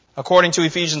 According to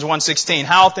Ephesians 1:16.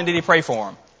 How often did he pray for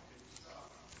them?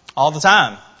 All the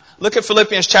time. Look at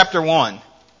Philippians chapter 1.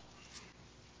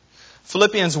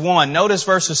 Philippians 1, notice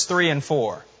verses 3 and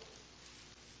 4.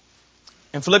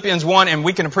 In Philippians 1, and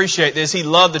we can appreciate this, he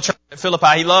loved the church at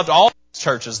Philippi. He loved all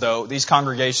churches, though, these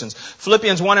congregations.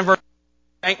 Philippians 1 and verse 3,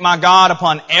 thank my God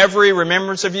upon every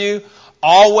remembrance of you,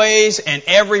 always and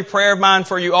every prayer of mine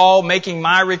for you all, making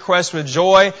my request with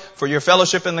joy for your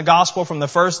fellowship in the gospel from the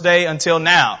first day until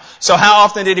now. So how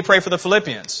often did he pray for the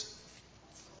Philippians?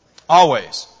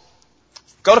 Always.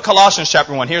 Go to Colossians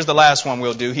chapter 1. Here's the last one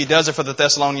we'll do. He does it for the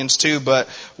Thessalonians too, but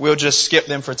we'll just skip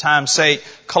them for time's sake.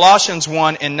 Colossians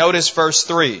 1 and notice verse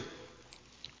 3.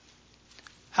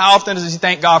 How often does he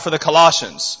thank God for the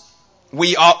Colossians?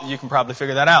 You can probably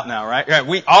figure that out now, right?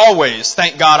 We always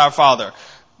thank God our Father,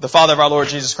 the Father of our Lord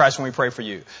Jesus Christ, when we pray for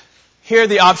you. Here are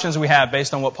the options we have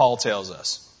based on what Paul tells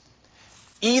us.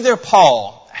 Either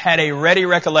Paul had a ready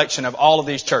recollection of all of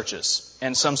these churches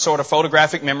and some sort of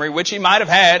photographic memory, which he might have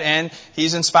had, and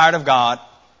he's inspired of God,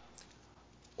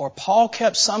 or Paul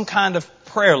kept some kind of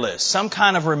prayer list, some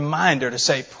kind of reminder to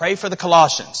say, pray for the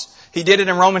Colossians. He did it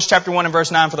in Romans chapter 1 and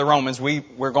verse 9 for the Romans.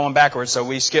 We're going backwards, so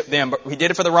we skipped them, but he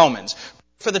did it for the Romans.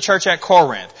 Pray for the church at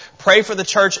Corinth. Pray for the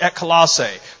church at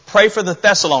Colossae. Pray for the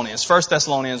Thessalonians, 1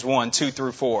 Thessalonians 1, 2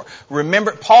 through 4.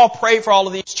 Remember, Paul prayed for all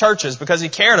of these churches because he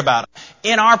cared about them.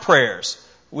 In our prayers,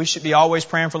 we should be always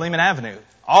praying for Lehman Avenue.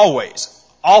 Always.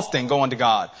 Often going to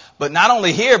God. But not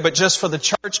only here, but just for the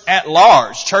church at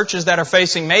large. Churches that are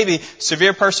facing maybe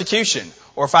severe persecution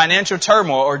or financial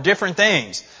turmoil or different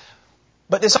things.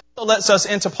 But this also lets us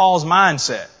into Paul's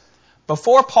mindset.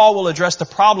 Before Paul will address the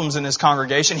problems in his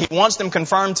congregation, he wants them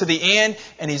confirmed to the end,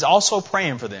 and he's also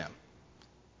praying for them.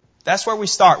 That's where we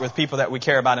start with people that we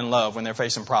care about and love when they're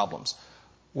facing problems.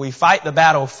 We fight the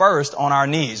battle first on our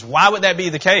knees. Why would that be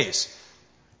the case?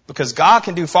 Because God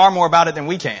can do far more about it than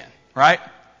we can, right?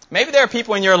 Maybe there are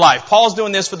people in your life. Paul's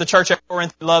doing this for the church at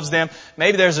Corinth. He loves them.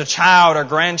 Maybe there's a child or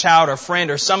grandchild or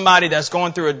friend or somebody that's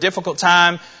going through a difficult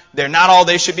time. They're not all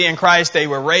they should be in Christ. They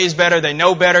were raised better. They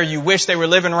know better. You wish they were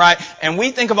living right. And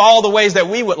we think of all the ways that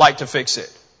we would like to fix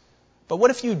it. But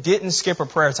what if you didn't skip a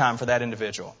prayer time for that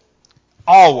individual?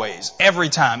 Always, every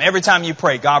time you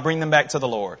pray, God, bring them back to the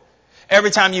Lord. Every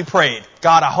time you prayed,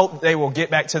 God, I hope they will get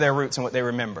back to their roots and what they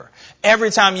remember. Every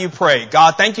time you pray,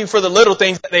 God, thank you for the little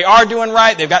things that they are doing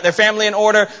right. They've got their family in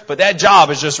order, but that job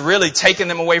is just really taking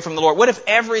them away from the Lord. What if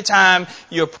every time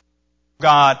you pray,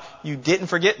 God, you didn't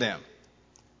forget them?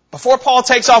 Before Paul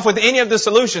takes off with any of the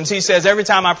solutions, he says, every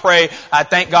time I pray, I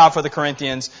thank God for the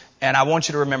Corinthians, and I want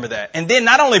you to remember that. And then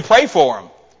not only pray for them,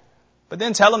 but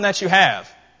then tell them that you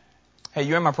have. Hey,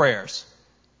 you're in my prayers.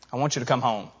 I want you to come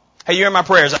home. Hey, you're in my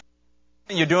prayers.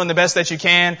 You're doing the best that you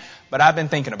can, but I've been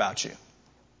thinking about you.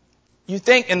 You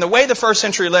think, and the way the first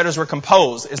century letters were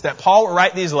composed is that Paul would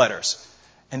write these letters,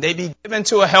 and they'd be given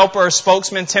to a helper, a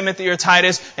spokesman, Timothy or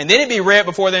Titus, and then it'd be read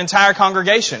before the entire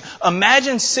congregation.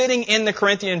 Imagine sitting in the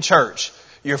Corinthian church.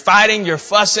 You're fighting, you're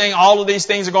fussing, all of these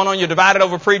things are going on, you're divided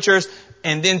over preachers,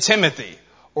 and then Timothy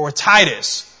or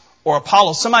Titus or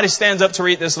Apollos, somebody stands up to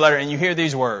read this letter and you hear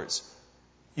these words.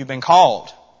 You've been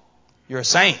called. You're a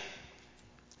saint.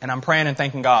 And I'm praying and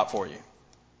thanking God for you.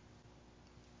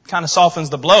 Kind of softens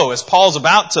the blow as Paul's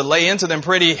about to lay into them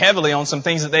pretty heavily on some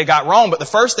things that they got wrong. But the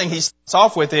first thing he starts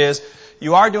off with is,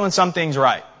 you are doing some things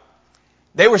right.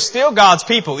 They were still God's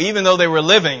people, even though they were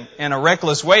living in a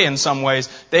reckless way in some ways.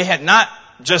 They had not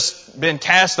just been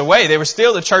cast away. They were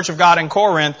still the church of God in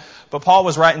Corinth, but Paul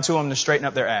was writing to them to straighten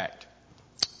up their act.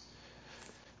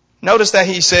 Notice that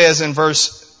he says in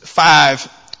verse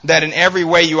 5, that in every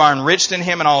way you are enriched in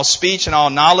Him in all speech and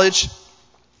all knowledge,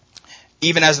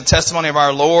 even as the testimony of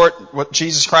our Lord, what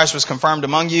Jesus Christ was confirmed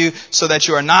among you, so that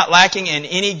you are not lacking in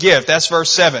any gift. That's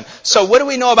verse 7. So what do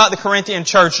we know about the Corinthian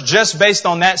church just based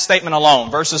on that statement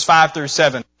alone, verses 5 through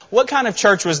 7? What kind of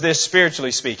church was this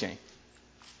spiritually speaking?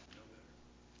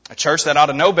 A church that ought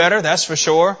to know better, that's for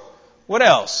sure. What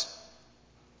else?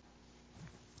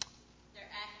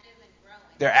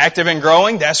 They're active and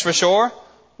growing, that's for sure.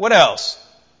 What else?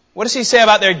 What does he say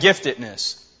about their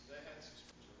giftedness?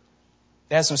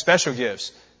 They had some special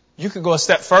gifts. You could go a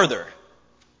step further.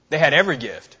 They had every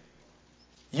gift.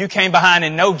 You came behind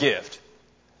in no gift.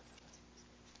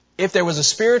 If there was a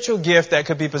spiritual gift that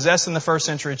could be possessed in the first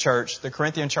century church, the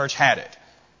Corinthian church had it.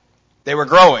 They were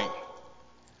growing.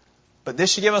 But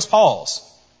this should give us pause.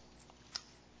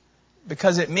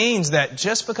 Because it means that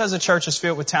just because a church is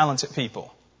filled with talented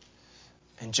people,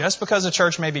 and just because a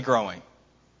church may be growing,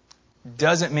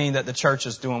 doesn't mean that the church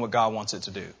is doing what God wants it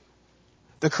to do.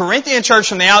 The Corinthian church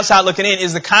from the outside looking in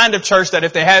is the kind of church that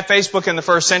if they had Facebook in the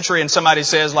first century and somebody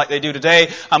says like they do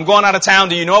today, I'm going out of town,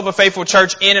 do you know of a faithful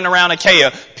church in and around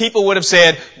Achaia? People would have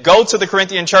said, go to the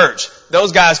Corinthian church.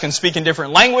 Those guys can speak in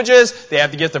different languages. They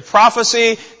have the gift of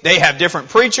prophecy. They have different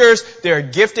preachers. They're a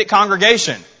gifted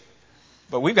congregation.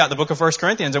 But we've got the book of 1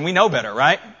 Corinthians and we know better,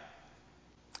 right?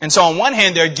 And so on one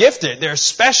hand, they're gifted. They're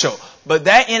special. But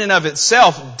that in and of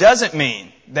itself doesn't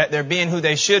mean that they're being who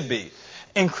they should be.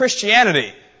 In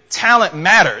Christianity, talent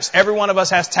matters. Every one of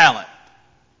us has talent.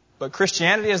 But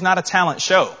Christianity is not a talent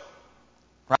show.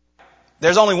 Right?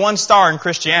 There's only one star in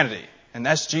Christianity, and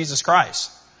that's Jesus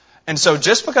Christ. And so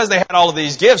just because they had all of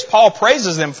these gifts, Paul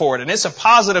praises them for it, and it's a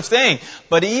positive thing.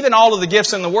 But even all of the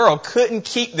gifts in the world couldn't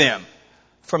keep them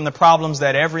from the problems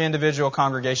that every individual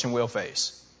congregation will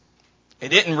face. It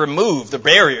didn't remove the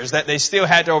barriers that they still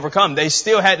had to overcome. They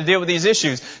still had to deal with these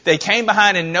issues. They came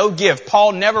behind in no gift.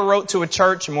 Paul never wrote to a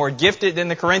church more gifted than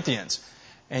the Corinthians.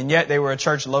 And yet they were a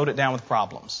church loaded down with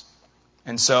problems.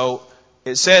 And so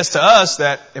it says to us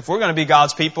that if we're going to be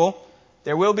God's people,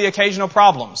 there will be occasional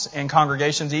problems in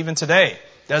congregations even today.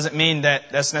 Doesn't mean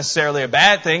that that's necessarily a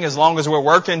bad thing as long as we're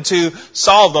working to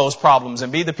solve those problems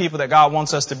and be the people that God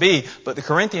wants us to be. But the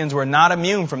Corinthians were not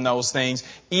immune from those things,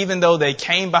 even though they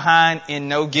came behind in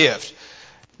no gift.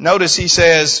 Notice he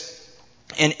says,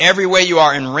 in every way you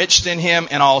are enriched in him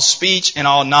in all speech and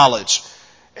all knowledge.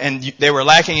 And they were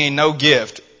lacking in no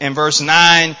gift. In verse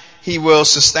 9, he will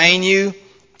sustain you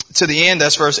to the end.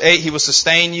 That's verse 8. He will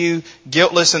sustain you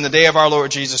guiltless in the day of our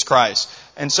Lord Jesus Christ.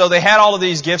 And so they had all of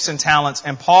these gifts and talents,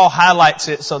 and Paul highlights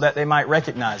it so that they might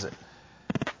recognize it.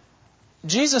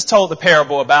 Jesus told the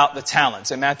parable about the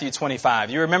talents in Matthew 25.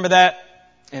 You remember that?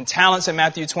 And talents in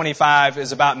Matthew 25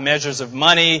 is about measures of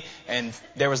money, and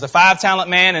there was the 5-talent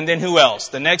man, and then who else?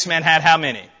 The next man had how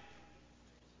many?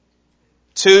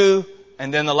 2,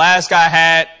 and then the last guy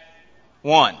had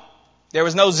 1. There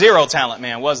was no 0-talent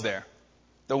man, was there?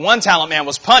 The 1-talent man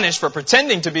was punished for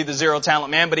pretending to be the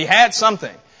 0-talent man, but he had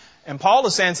something. And Paul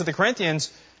is saying to the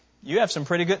Corinthians, you have some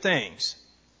pretty good things.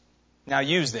 Now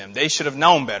use them. They should have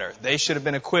known better. They should have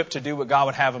been equipped to do what God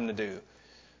would have them to do.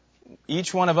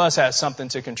 Each one of us has something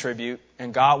to contribute,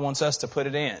 and God wants us to put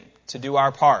it in, to do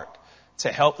our part,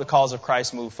 to help the cause of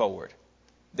Christ move forward.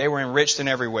 They were enriched in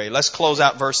every way. Let's close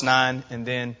out verse 9, and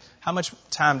then how much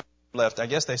time do we have left? I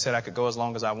guess they said I could go as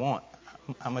long as I want.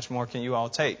 How much more can you all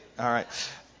take? All right.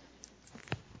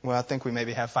 Well, I think we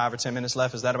maybe have 5 or 10 minutes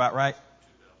left. Is that about right?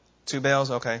 2 bells?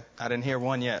 Okay. I didn't hear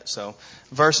one yet. So,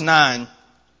 verse 9,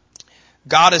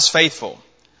 God is faithful,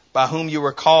 by whom you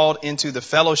were called into the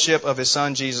fellowship of his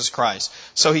Son, Jesus Christ.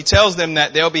 So he tells them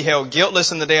that they'll be held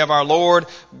guiltless in the day of our Lord.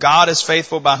 God is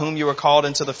faithful, by whom you were called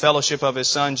into the fellowship of his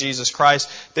Son, Jesus Christ.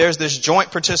 There's this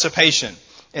joint participation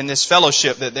in this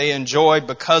fellowship that they enjoy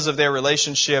because of their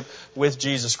relationship with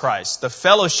Jesus Christ. The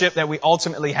fellowship that we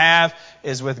ultimately have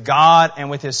is with God and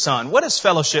with his Son. What does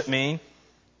fellowship mean?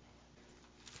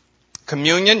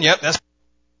 Communion. Yep, that's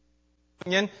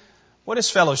communion. What is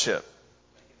fellowship?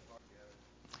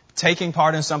 Taking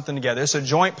part in something together. It's a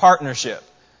joint partnership.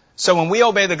 So when we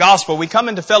obey the gospel, we come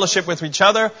into fellowship with each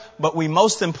other, but we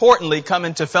most importantly come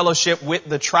into fellowship with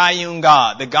the triune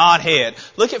God, the Godhead.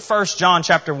 Look at 1 John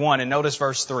chapter 1 and notice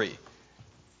verse 3.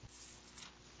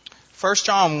 1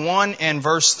 John 1 and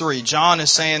verse 3. John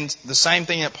is saying the same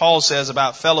thing that Paul says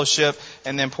about fellowship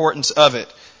and the importance of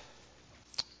it.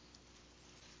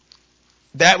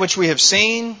 That which we have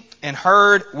seen and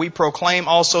heard, we proclaim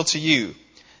also to you,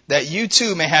 that you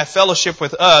too may have fellowship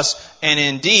with us, and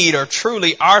indeed, or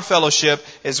truly, our fellowship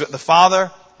is with the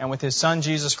Father and with his Son,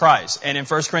 Jesus Christ. And in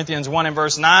 1 Corinthians 1 and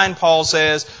verse 9, Paul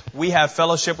says, we have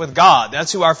fellowship with God.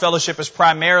 That's who our fellowship is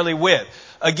primarily with.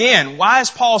 Again, why is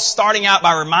Paul starting out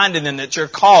by reminding them that you're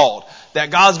called,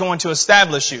 that God's going to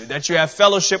establish you, that you have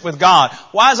fellowship with God?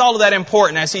 Why is all of that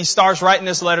important as he starts writing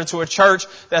this letter to a church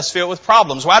that's filled with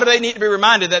problems? Why do they need to be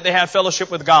reminded that they have fellowship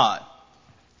with God?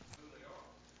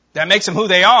 That makes them who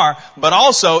they are. But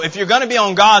also, if you're going to be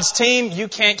on God's team, you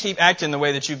can't keep acting the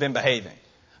way that you've been behaving.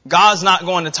 God's not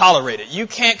going to tolerate it. You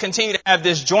can't continue to have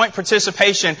this joint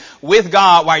participation with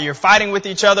God while you're fighting with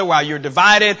each other, while you're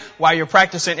divided, while you're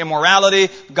practicing immorality.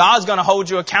 God's going to hold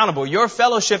you accountable. Your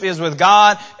fellowship is with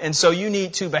God, and so you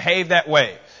need to behave that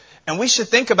way. And we should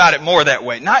think about it more that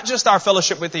way. Not just our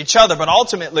fellowship with each other, but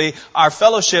ultimately our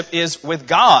fellowship is with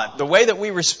God. The way that we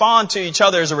respond to each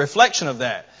other is a reflection of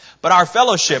that. But our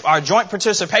fellowship, our joint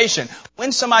participation,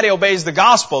 when somebody obeys the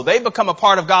gospel, they become a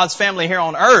part of God's family here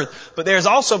on earth. But there's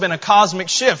also been a cosmic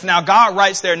shift. Now God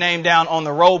writes their name down on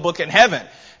the roll book in heaven.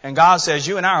 And God says,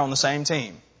 you and I are on the same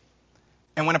team.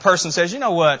 And when a person says, you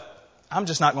know what, I'm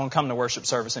just not going to come to worship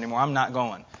service anymore. I'm not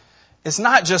going. It's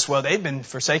not just, well, they've been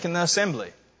forsaking the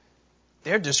assembly.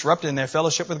 They're disrupting their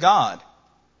fellowship with God.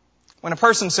 When a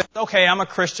person says, okay, I'm a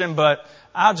Christian, but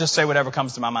I'll just say whatever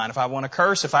comes to my mind. If I want to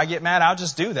curse, if I get mad, I'll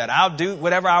just do that. I'll do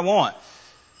whatever I want.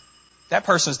 That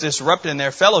person's disrupting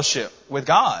their fellowship with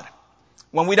God.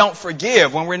 When we don't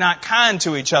forgive, when we're not kind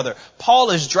to each other,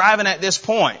 Paul is driving at this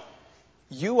point.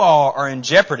 You all are in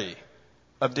jeopardy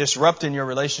of disrupting your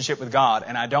relationship with God,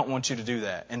 and I don't want you to do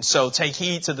that. And so take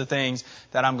heed to the things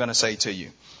that I'm going to say to you.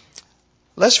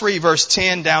 Let's read verse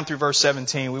 10 down through verse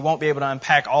 17. We won't be able to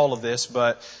unpack all of this,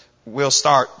 but we'll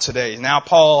start today. Now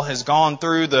Paul has gone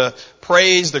through the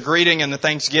praise, the greeting, and the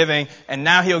thanksgiving, and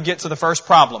now he'll get to the first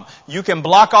problem. You can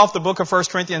block off the book of 1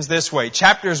 Corinthians this way.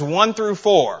 Chapters 1 through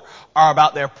 4 are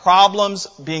about their problems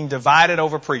being divided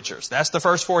over preachers. That's the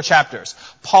first 4 chapters.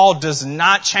 Paul does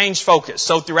not change focus.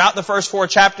 So throughout the first 4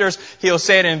 chapters, he'll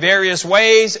say it in various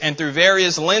ways and through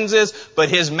various lenses, but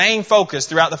his main focus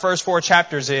throughout the first 4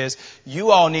 chapters is,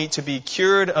 you all need to be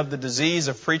cured of the disease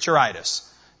of preacheritis.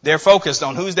 They're focused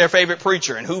on who's their favorite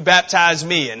preacher and who baptized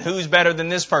me and who's better than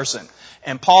this person.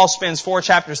 And Paul spends 4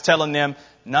 chapters telling them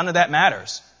none of that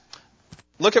matters.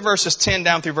 Look at verses 10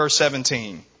 down through verse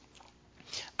 17.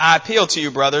 I appeal to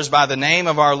you, brothers, by the name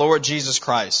of our Lord Jesus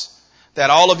Christ, that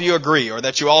all of you agree, or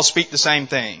that you all speak the same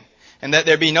thing, and that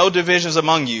there be no divisions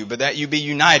among you, but that you be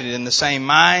united in the same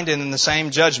mind and in the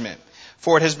same judgment.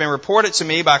 For it has been reported to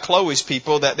me by Chloe's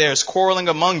people that there is quarreling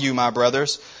among you, my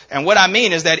brothers. And what I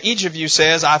mean is that each of you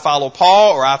says, I follow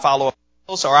Paul, or I follow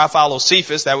Apollos, or I follow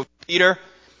Cephas, that would be Peter,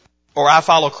 or I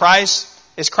follow Christ.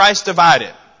 Is Christ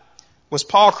divided? Was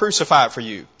Paul crucified for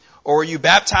you? Or were you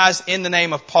baptized in the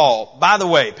name of Paul? By the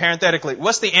way, parenthetically,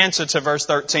 what's the answer to verse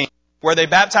 13? Were they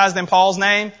baptized in Paul's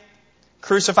name?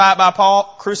 Crucified by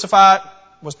Paul? Crucified?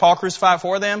 Was Paul crucified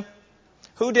for them?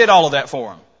 Who did all of that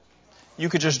for him? You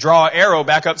could just draw an arrow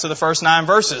back up to the first 9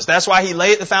 verses. That's why he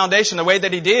laid the foundation the way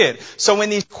that he did. So when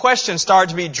these questions start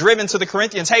to be driven to the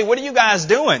Corinthians, hey, what are you guys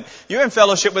doing? You're in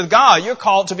fellowship with God. You're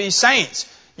called to be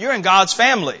saints. You're in God's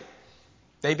family.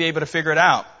 They'd be able to figure it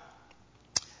out.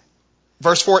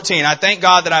 Verse 14, I thank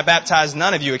God that I baptized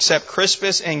none of you except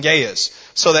Crispus and Gaius,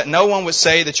 so that no one would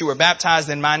say that you were baptized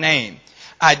in my name.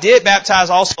 I did baptize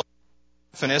also,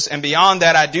 and beyond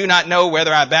that I do not know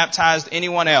whether I baptized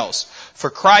anyone else.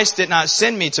 For Christ did not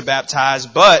send me to baptize,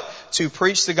 but to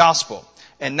preach the gospel,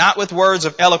 and not with words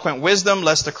of eloquent wisdom,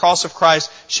 lest the cross of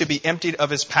Christ should be emptied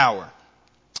of its power.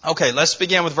 Okay, let's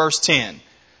begin with verse 10.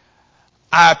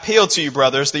 I appeal to you,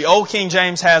 brothers. The old King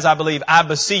James has, I believe, I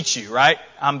beseech you, right?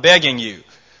 I'm begging you,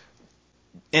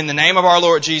 in the name of our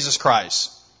Lord Jesus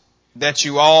Christ, that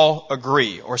you all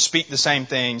agree or speak the same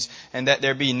things, and that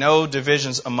there be no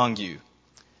divisions among you.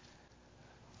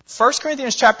 1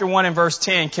 Corinthians chapter 1 and verse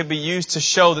 10 can be used to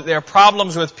show that there are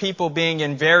problems with people being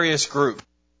in various groups.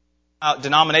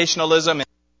 Denominationalism, and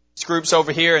this group's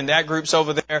over here and that group's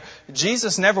over there.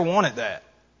 Jesus never wanted that.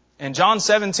 In John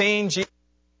 17,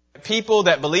 people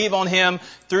that believe on Him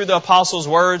through the apostles'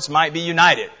 words might be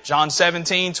united. John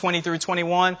 17, 20 through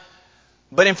 21.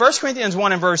 But in 1 Corinthians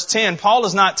 1 and verse 10, Paul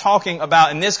is not talking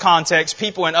about, in this context,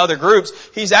 people in other groups.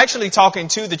 He's actually talking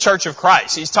to the church of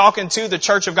Christ. He's talking to the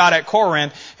church of God at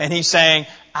Corinth, and he's saying,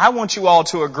 I want you all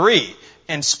to agree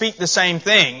and speak the same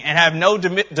thing and have no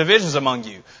divisions among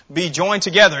you. Be joined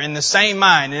together in the same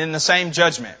mind and in the same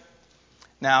judgment.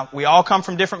 Now, we all come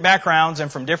from different backgrounds and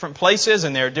from different places,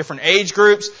 and there are different age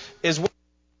groups. Is what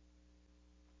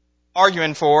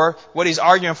he's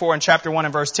arguing for in chapter 1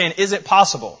 and verse 10. Is it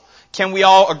possible? Can we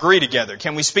all agree together?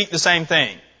 Can we speak the same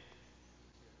thing?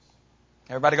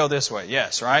 Everybody go this way.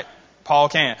 Yes, right? Paul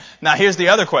can. Now, here's the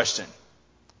other question.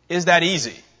 Is that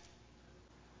easy?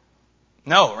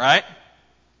 No, right?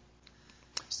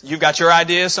 You've got your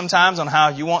ideas sometimes on how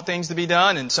you want things to be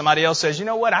done, and somebody else says, you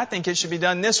know what, I think it should be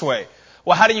done this way.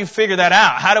 Well, how do you figure that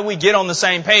out? How do we get on the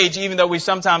same page even though we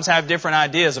sometimes have different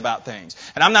ideas about things?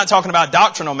 And I'm not talking about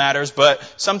doctrinal matters, but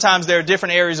sometimes there are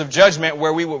different areas of judgment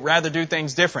where we would rather do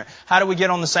things different. How do we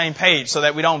get on the same page so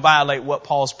that we don't violate what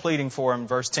Paul's pleading for in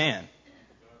verse 10?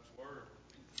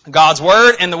 God's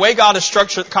Word. And the way God has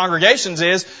structured congregations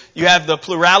is you have the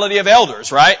plurality of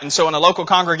elders, right? And so in a local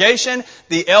congregation,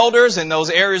 the elders in those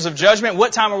areas of judgment,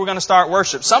 what time are we going to start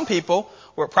worship? Some people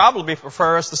would probably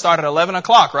prefer us to start at 11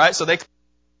 o'clock, right?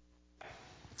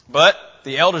 But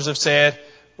the elders have said,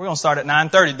 we're going to start at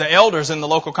 9:30. The elders in the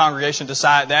local congregation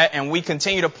decide that, and we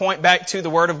continue to point back to the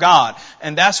Word of God.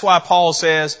 And that's why Paul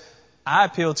says, I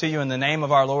appeal to you in the name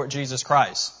of our Lord Jesus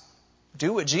Christ.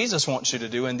 Do what Jesus wants you to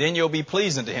do, and then you'll be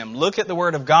pleasing to Him. Look at the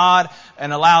Word of God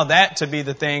and allow that to be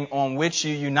the thing on which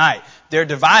you unite. They're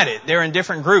divided. They're in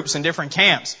different groups and different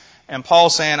camps. And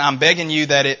Paul's saying, I'm begging you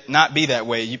that it not be that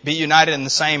way. You be united in the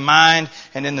same mind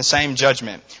and in the same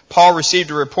judgment. Paul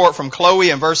received a report from Chloe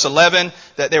in verse 11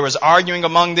 that there was arguing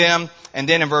among them. And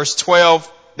then in verse 12,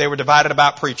 they were divided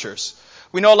about preachers.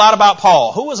 We know a lot about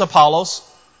Paul. Who was Apollos?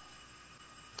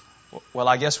 Well,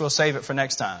 I guess we'll save it for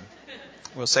next time.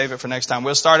 We'll save it for next time.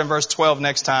 We'll start in verse 12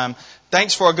 next time.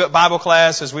 Thanks for a good Bible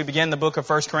class as we begin the book of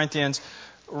 1 Corinthians.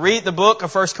 Read the book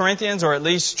of 1 Corinthians, or at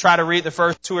least try to read the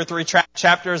first 2 or 3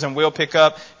 chapters, and we'll pick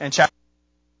up in chapter.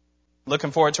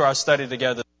 Looking forward to our study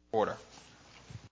together this quarter.